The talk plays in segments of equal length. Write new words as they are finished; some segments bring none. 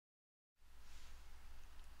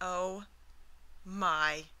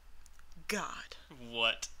my god.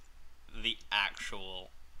 What the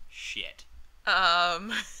actual shit?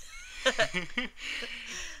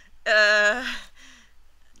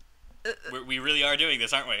 We really are doing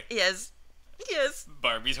this, aren't we? Yes. Yes.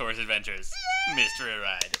 Barbie's Horse Adventures. Mystery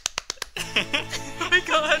Ride. Oh my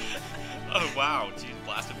god. Oh wow, geez,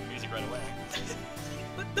 blasted the music right away.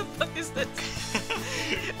 What the fuck is this?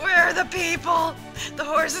 Where are the people? The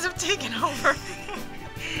horses have taken over.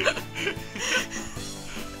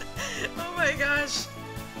 Oh my gosh.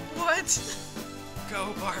 What?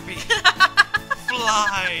 Go, Barbie.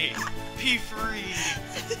 Fly. Be free.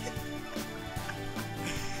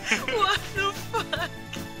 What the fuck?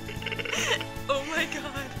 Oh my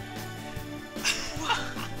god.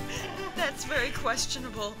 That's very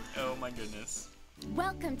questionable. Oh my goodness.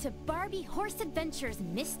 Welcome to Barbie Horse Adventures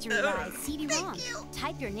Mystery Ride CD-ROM.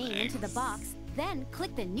 Type your name into the box, then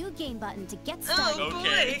click the new game button to get started. Oh boy.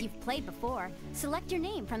 If you've played before, select your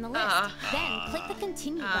name from the list, then click the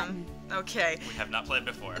continue button. Okay. We have not played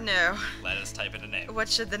before. No. Let us type in a name. What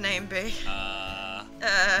should the name be?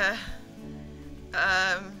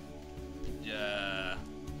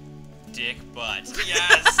 Dick Butt.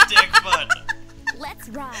 Yes, Dick Butt. Let's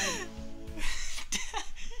ride.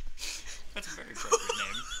 That's a very appropriate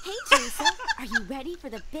name. Hey, Teresa, are you ready for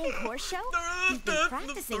the big horse show? You've been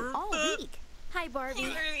practicing all week. Hi,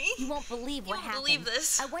 Barbie. You won't believe what happened. Believe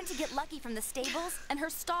this. I went to get Lucky from the stables, and her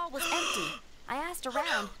stall was empty. I asked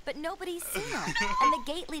around, but nobody's seen her. And the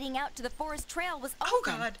gate leading out to the forest trail was open. Oh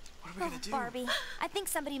god. What are we gonna do? Barbie, I think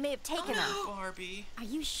somebody may have taken her. Barbie. Are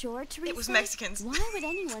you sure, Teresa? It was Mexicans. Why would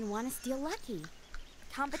anyone want to steal Lucky?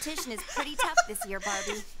 Competition is pretty tough this year,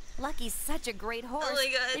 Barbie. Lucky's such a great horse. Oh my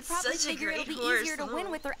god, they probably such a figure it'll great be horse. easier to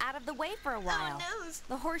win with her out of the way for a while. Oh, no.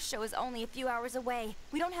 The horse show is only a few hours away.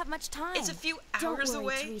 We don't have much time. It's a few Don't hours worry,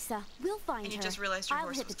 away? Teresa. We'll find And her. you just realized your I'll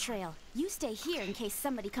horse hit was the trail. You stay here in case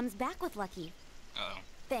somebody comes back with Lucky. Uh-oh.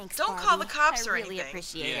 Thanks, Don't Barbie. call the cops or I really anything.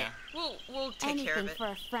 appreciate Yeah. it. We'll take Anything care of it. for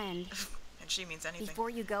a friend. And she means anything. Before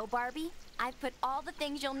you go, Barbie, I've put all the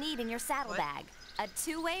things you'll need in your saddlebag. A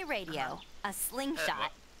two-way radio, a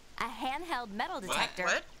slingshot, a handheld metal detector,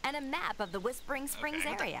 What? and a map of the Whispering Springs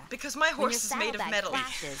area. Because my When your horse is made of saddlebag metal.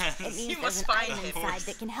 flashes, it means You there's must an find item it. inside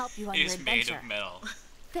that can help you on It your is adventure. made of metal.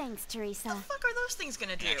 Thanks, Teresa. What the fuck are those things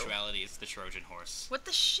gonna do? In actuality, it's the Trojan horse. What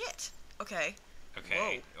the shit? Okay.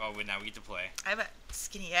 Okay. Oh, now we get to play. I have a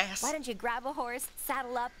skinny ass. Why don't you grab a horse,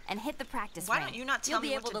 saddle up, and hit the practice Why ring? don't you not tell You'll me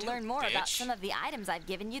be what able to to do, learn more about bitch? some of the items I've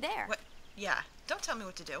given you there. What? Yeah. Don't tell me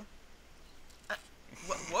what to do.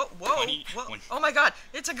 Whoa. When- Oh my god,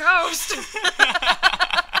 it's a ghost!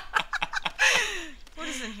 What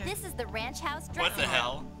is in here? This is the ranch house dressing What the room.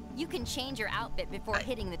 hell? You can change your outfit before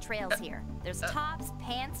hitting the trails here. There's tops,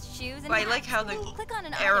 pants, shoes, and I hats. like how the Click on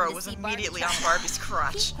an arrow item to was see immediately Barbie on chart. Barbie's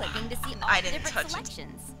crotch. Keep clicking to see all I the didn't different touch it.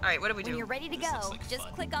 selections. Alright, what do we When do? you're ready to This go, looks like just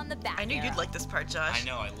fun. click on the back I knew arrow. you'd like this part, Josh. I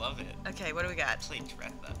know, I love it. Okay, what do we got? Play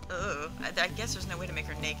Dretha. Ugh. I guess there's no way to make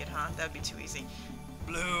her naked, huh? That would be too easy.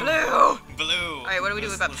 Blue. Blue! Blue. Alright, what do we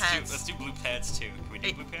do about let's pants? Let's do blue pants too. Can we do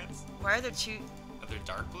Hey. blue pants? Why are there two... Are they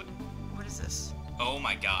dark blue? What is this? Oh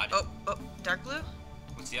my god. Oh, dark blue?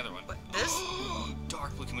 What's the other one? What, this?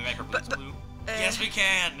 Dark blue. Can we make her But- blue? Yes, we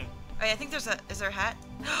can. I think there's a... Is there a hat?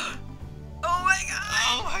 Oh my god!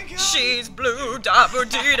 Oh my god. She's blue, dabba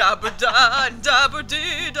dee dabba da, dabba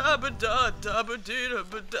dee dabba da, dabba dee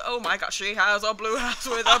dabba da. Oh my god, she has a blue house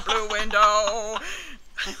with a blue window.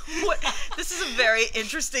 What? This is a very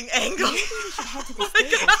interesting angle. Maybe we should head to the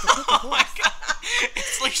stables to pick a Oh my horse. god.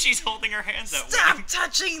 It's like she's holding her hands out. Stop waiting-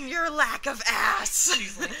 touching your lack of ass.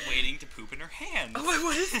 She's like waiting to poop in her hands. Oh,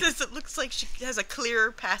 what is this? It looks like she has a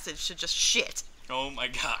clear passage to just shit. Oh my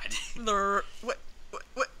god. What?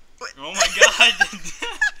 Oh my god.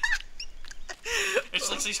 It's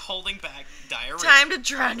like she's holding back diarrhea. Time to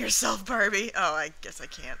drown yourself, Barbie. Oh, I guess I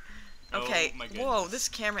can't. Okay. Oh my Whoa, goodness. this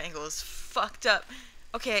camera angle is fucked up.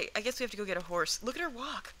 Okay, I guess we have to go get a horse. Look at her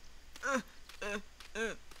walk.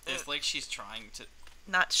 It's like she's trying to.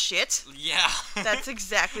 Not shit. Yeah. That's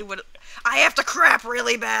exactly what. I have to crap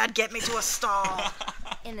really bad. Get me to a stall.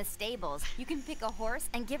 In the stables, you can pick a horse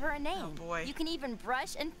and give her a name. Oh, boy. You can even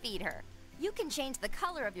brush and feed her. You can change the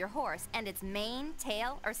color of your horse and its mane,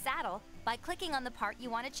 tail, or saddle by clicking on the part you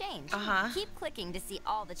want to change. Keep clicking to see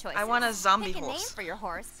all the choices. I want a zombie Pick a name horse. for your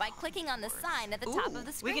horse by clicking on the sign at the top of the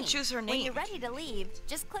we screen. can choose her When name. you're ready to leave,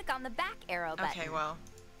 just click on the back arrow button. Okay, well,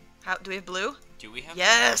 how do we have blue? Do we have?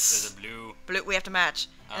 Yes. There's a blue. Blue. We have to match.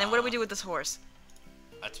 And then what do we do with this horse?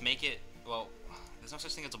 To make it. Well, there's no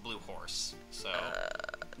such thing as a blue horse. So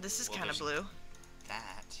This is Well, kind of there's- blue,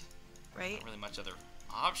 that. right? Not really much other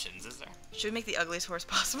options, is there? Should we make the ugliest horse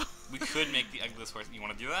possible? We could make the ugliest horse. You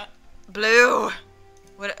want to do that? Blue.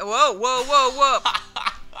 What? Whoa, whoa, whoa, whoa.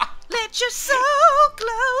 Let your soul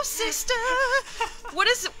glow, sister. What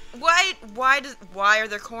is it? Why are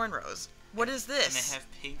there cornrows? What is this? And they have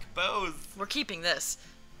pink bows. We're keeping this.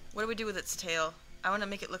 What do we do with its tail? I want to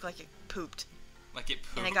make it look like it pooped. Like it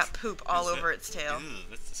pooped. And it got poop all over its tail. Ew,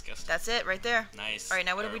 that's disgusting. That's it, right there. Nice. All right,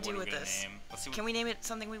 now what do we do with this? Let's see what... Can we name it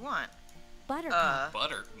something we want? Buttercup.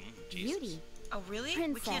 Butter. Jesus. Beauty. Oh, really?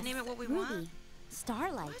 Princess. We can't name it what we Ruby. want?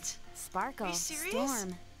 Starlight. What? Sparkle. Are you serious?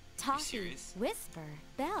 Storm. Toffee. serious? Whisper.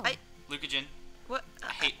 Bell. lucahjin. What?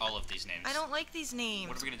 I hate all of these names. I don't like these names.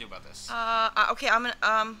 What are we gonna do about this? Okay, I'm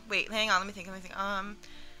gonna, wait, hang on, let me think.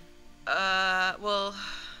 Well,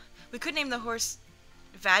 we could name the horse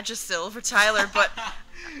Vagisil for Tyler, but,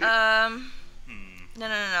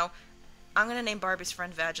 no. I'm gonna name Barbie's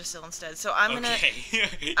friend Vagisil instead. So I'm gonna,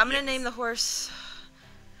 Okay. I'm gonna name the horse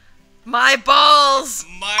My Balls!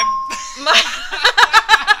 My...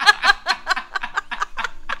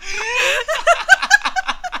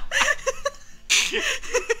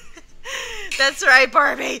 That's right,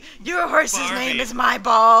 Barbie. Your horse's Barbie. name is My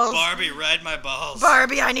Balls. Barbie, ride my balls.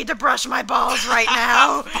 Barbie, I need to brush my balls right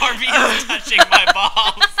now. Barbie is touching my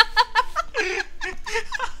balls.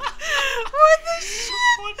 What the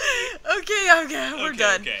shit? Okay, we're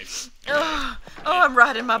done. Okay. Oh, I'm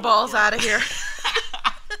riding my balls out of here.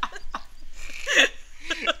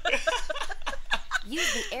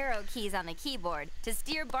 Use the arrow keys on the keyboard to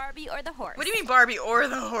steer Barbie or the horse. What do you mean Barbie or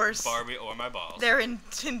the horse? Barbie or my balls. They're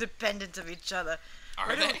independent of each other.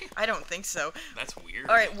 Are they? I don't think so. That's weird.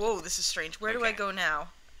 Alright, whoa, this is strange. Where do I Okay. go now?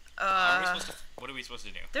 What are we supposed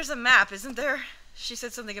to do? There's a map, isn't there? She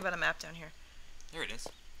said something about a map down here. There it is.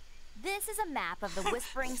 This is a map of the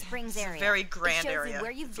Whispering Springs It's a area. very grand it shows area. You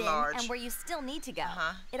where you've It's been large. and where you still need to go.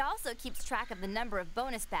 Uh-huh. It also keeps track of the number of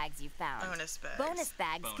bonus bags you've found. Bonus bags. Bonus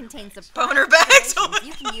bags Boner contain bags. surprise Boner bags? decorations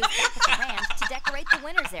you can use back at the ranch to decorate the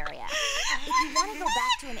winners area. If you want to go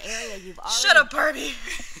back to an area you've already... Shut up, Barbie.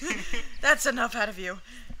 That's enough out of you.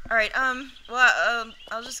 All right.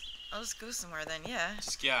 I'll just go somewhere then. Yeah.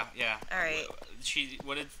 Yeah. All right.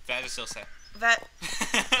 What did Vagisil say?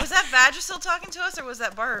 Was that Vagisil talking to us, or was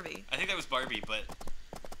that Barbie? I think that was Barbie, but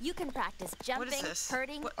You can practice jumping, What is this?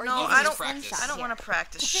 hurting, What? or No, using I a don't practice. slingshot I don't here. want to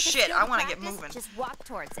practice. To pick a Shit, skill I to want to get practice, moving. Just walk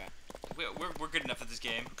towards it. we're good enough at this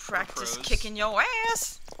game. We're Practice pros. kicking your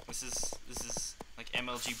ass. This is like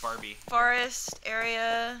MLG Barbie. Forest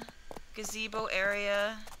area, gazebo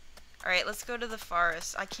area. All right, let's go to the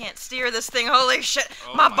forest. I can't steer this thing. Holy shit,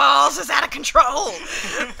 Oh my my balls is out of control.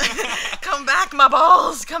 Come back, my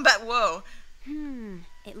balls. Come back. Whoa.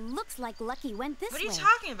 It looks like Lucky went this What way. are you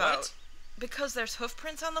talking about? What? Because there's hoof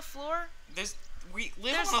prints on the floor? We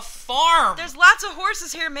live There's- on a farm. There's lots of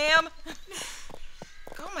horses here, ma'am.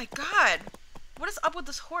 Oh my god. What is up with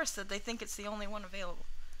this horse that they think it's the only one available?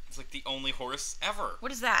 It's like the only horse ever.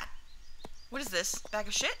 What is that? What is this? Bag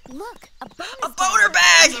of shit? Look, a bonus A boner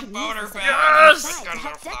bag! It's a boner bag. Yes! It's got a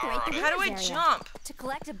little flower on it. How do I Area. jump? To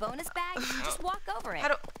collect a bonus bag, just walk over it. How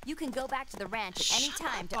do- You can go back to the ranch at any Shut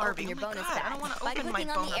time up, to Barbie. open your Oh my bonus god, bag I don't want to by open my clicking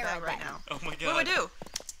on boner the arrow bag right button. now. Oh my god. What do I do?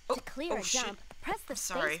 Oh, To clear a shit. jump, press the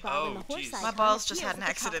Sorry. space bar when the Oh, horse jeez. icon My balls just appears had an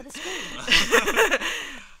at the top of accident. the screen.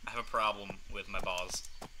 I have a problem with my balls.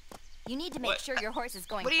 You need to make What? sure your horse is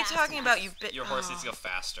going What are you fast talking enough. about, you bit? Your horse needs to go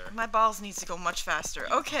faster. My balls needs to go much faster.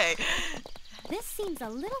 Okay. This seems a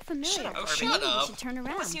little familiar. Shut up, Oh, Barbie. Maybe shut we up. should turn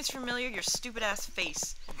What around. seems familiar? Your stupid ass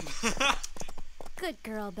face. Good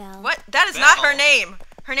girl, Belle. What? That is not her Belle. name.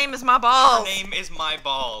 Her name is my balls. Her name is my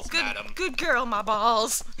balls, Good, madam. good girl, my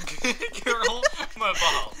balls. Girl, my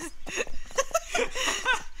balls.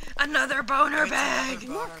 Another boner bag.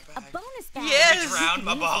 Look, a bonus bag. Yes. Drown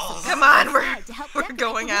my balls. Come on, To help we're decorate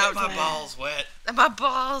going the out. winner's My area. balls wet. My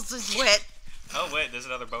balls is wet. Oh wait, there's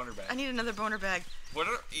another boner bag. I need another boner bag. What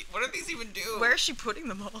do these even do? Where is she putting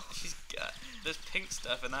them all? She's got there's pink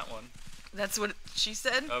stuff in that one. That's what she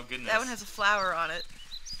said. Oh goodness. That one has a flower on it.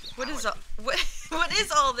 What is Flower. what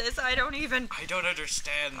is all this? I don't even. I don't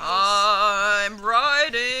understand this. I'm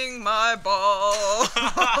riding my balls.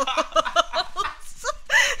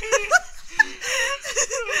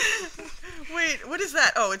 Wait, what is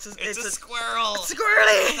that? Oh, it's a squirrel.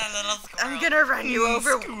 squirrely. It's a little squirrel. I'm gonna run you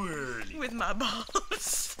over Squirrely. with my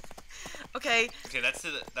balls. Okay, Okay, that's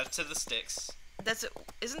to the sticks. that's it.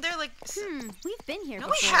 Isn't there like? We've been here No,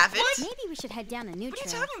 before. we haven't. Maybe we should head down a new What are you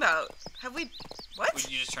trail. talking about? Have we? What?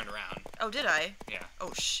 You just turned around. Oh, did I? Yeah.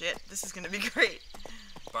 Oh shit! This is gonna be great.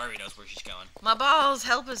 Barbie knows where she's going. My balls,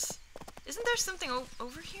 help us. Isn't there something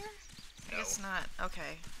over here? I No. guess not.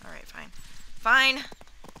 Okay. All right. Fine. Fine.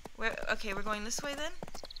 Okay, we're going this way then.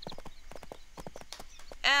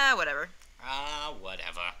 Whatever.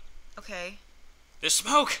 Whatever. Okay. There's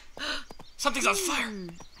smoke! Something's on fire!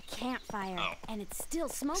 A campfire. Oh. And it's still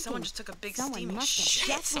smoking. Someone just took a big Someone steaming must have shit.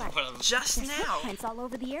 just left. Just There's now. footprints all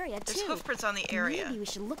over the area, There's too. hoofprints on the area. Maybe we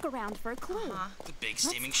should look around for a clue. The big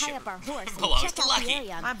steaming Let's tie shit up our horse and belongs check to out Lucky. the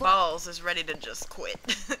area on My foot. balls is ready to just quit.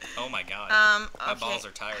 Oh my god. My Okay. balls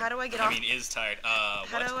are tired. How do I get off? I mean, is tired. How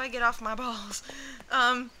What? do I get off my balls?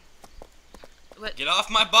 What? Get off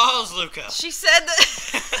my balls, Luca! She said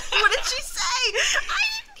that. What did she say? I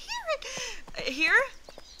didn't hear it. Here?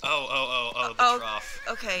 Oh, the trough.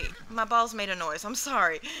 Okay, my balls made a noise. I'm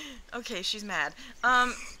sorry. Okay, she's mad. All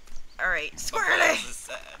right, squirrely. This is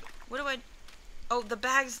sad. What do I? Oh, the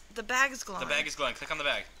bag's glowing. The bag is glowing. Click on the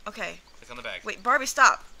bag. Okay. Click on the bag. Wait, Barbie,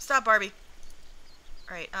 stop. Stop, Barbie.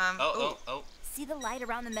 All right. Oh. See the light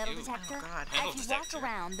around the metal Ew. detector? Oh, God. Metal As you detector. walk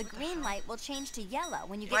around, the green light will change to yellow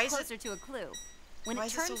when you Why get is it- closer to a clue. When why it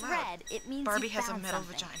is it so turns loud? red, it means Barbie you has a found metal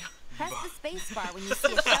something. vagina. Press the space bar when you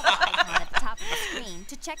see a shovel icon at the top of the screen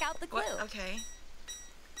to check out the clue. What? Okay.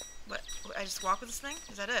 What? I just walk with this thing?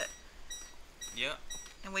 Is that it? Yeah.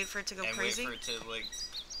 And wait for it to go And crazy? wait for it to, like,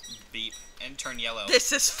 beep and turn yellow.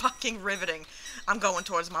 This is fucking riveting. I'm going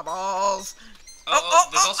towards my balls.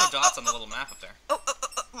 There's also dots on the little map up there.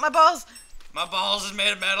 My balls. My balls is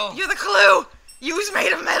made of metal. You're the clue. You's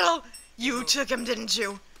made of metal. You took him, didn't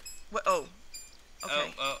you? What? Oh.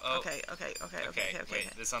 Okay. Oh. Okay. Wait,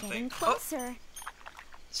 there's something. Getting closer.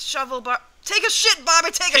 Shovel bar. Take a shit,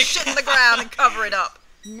 Bobby. Take a shit in the ground and cover it up.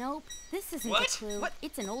 Nope, this isn't What? a clue. What?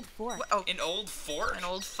 It's an old fork. What? Oh, An old fork? an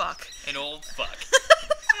old fuck. An old fuck.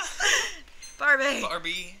 Barbie.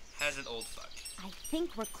 Barbie has an old fuck. I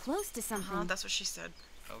think we're close to something. That's what she said.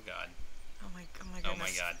 Oh god. Oh my goodness. Oh my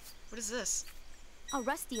god. What is this? A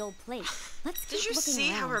rusty old plate. Let's keep Did you looking see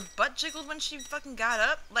around. how her butt jiggled when she fucking got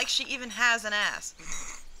up? Like she even has an ass.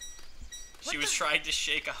 She was trying to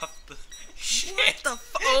shake off the shit. What the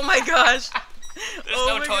Oh my gosh. There's Oh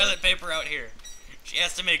no my toilet paper out here. She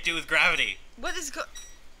has to make do with gravity. What is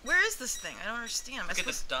Where is this thing? I don't understand. Look at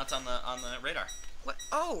the dots on the radar. What?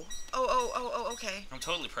 Oh, okay. I'm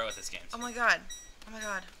totally pro at this game. Oh my god.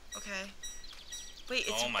 Okay. Wait,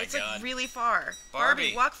 it's, Oh my it's God. like really far.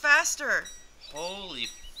 Barbie. Walk faster. Holy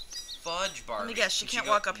fudge, Barbie. Let me guess, she Can can't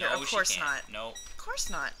go- walk up here. No, Of she course can't. not. No. Of course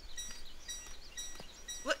not.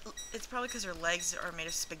 What? It's probably because her legs are made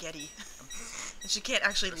of spaghetti. And she can't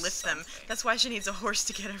actually Or lift them. something. That's why she needs a horse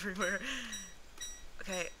to get everywhere.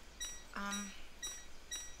 Okay.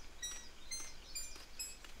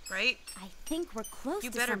 Right? I think we're close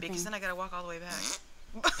You to better something. because then I gotta walk all the way back.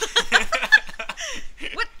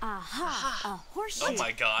 Aha! A horseshoe. Oh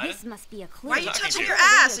my god. This must be a clue. Why are you talking touching to? your Radio,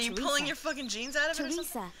 ass? Are you Teresa. pulling your fucking jeans out of it or something?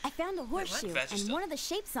 Teresa, I found a horseshoe, Veg is and one of the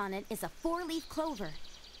shapes on it is a 4-leaf clover.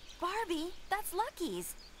 Barbie, that's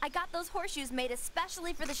Lucky's. I got those horseshoes made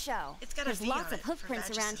especially for the show. It's got a There's V lots on of it hoof for prints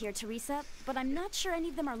around Vagisil. here, Teresa, but I'm not sure any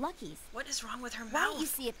of them are Lucky's. What is wrong with her Why don't you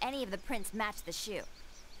mouth? see if any of the prints match the shoe?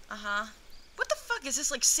 Uh-huh. What the fuck? Is this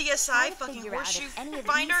like Try CSI to fucking figure out horseshoe if any of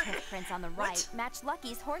finder? these hoof prints on the right match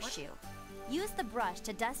Lucky's horseshoe. Use the brush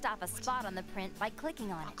to dust off a spot on the print by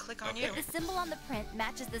clicking on I'll it. click on Okay. you. If the symbol on the print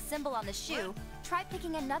matches the symbol on the shoe, try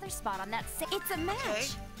picking another spot on that It's a match! Okay.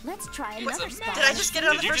 Let's try It's another a spot. match. Did I just get it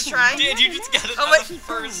on the Did you first just- try? Did you just get it Oh, on wait. the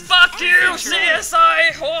first? Fuck you, Excellent.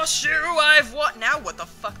 CSI horseshoe! I've what? Now what the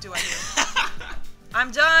fuck do I do?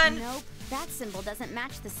 I'm done. Nope, that symbol doesn't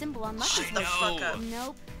match the symbol on Lucky's Shut the horseshoe. fuck up.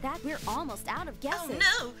 Nope, we're almost out of Oh guesses.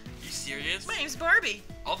 no! You serious? My name's Barbie.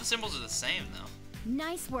 All the symbols are the same though.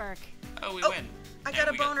 Nice work. Oh, we Oh, win. I And got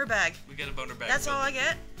a we boner bag. We got a boner bag. That's filled all I with-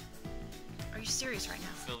 get? Are you serious right now?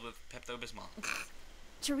 Filled with Pepto-Bismol.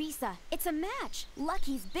 Teresa, it's a match.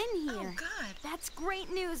 Lucky's been here. Oh god. That's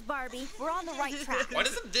great news, Barbie. We're on the right track. Why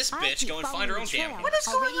doesn't this I'll bitch keep go and following find her the own trail. damn What horse? is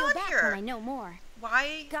I'll going radio on back here? when I know more.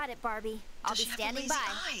 Why Got it, Barbie. I'll does be she have a standing lazy by.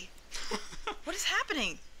 eye? What is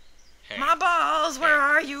happening? Hey, My balls, where Hey.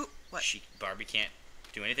 are you? What? Barbie can't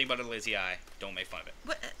do anything but a lazy eye. Don't make fun of it.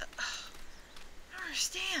 What? I don't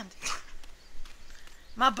understand.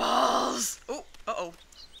 My balls. Oh, uh-oh.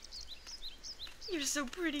 You're so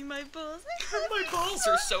pretty, my balls. My balls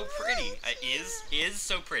are so pretty. Is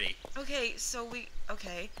so pretty. Okay, so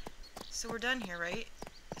we're done here, right?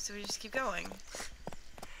 So we just keep going.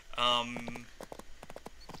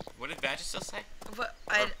 What did Vagisil say? What?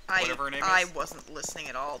 whatever her name I is? wasn't listening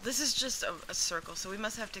at all. This is just a circle, so we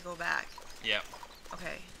must have to go back. Yeah.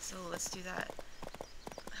 Okay, so let's do that.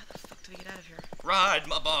 How the fuck do we get out of here? Ride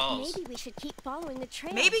my balls. Maybe we should keep following the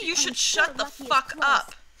trail. Maybe you I'm should sure shut the Lucky is fuck close.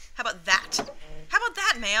 up. How about that? How about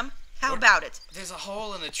that, ma'am? How about it? There's a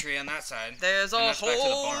hole in the tree on that side. There's And a that's back to the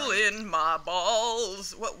hole barn. in my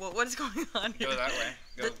balls. What is going on here? Go that way.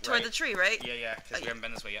 Toward the tree, right? Yeah, because we haven't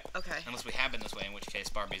been this way yet. Okay. Unless we have been this way, in which case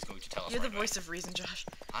Barbie is going to tell us. You're the voice of reason, Josh.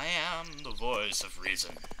 I am the voice of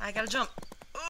reason. I gotta jump.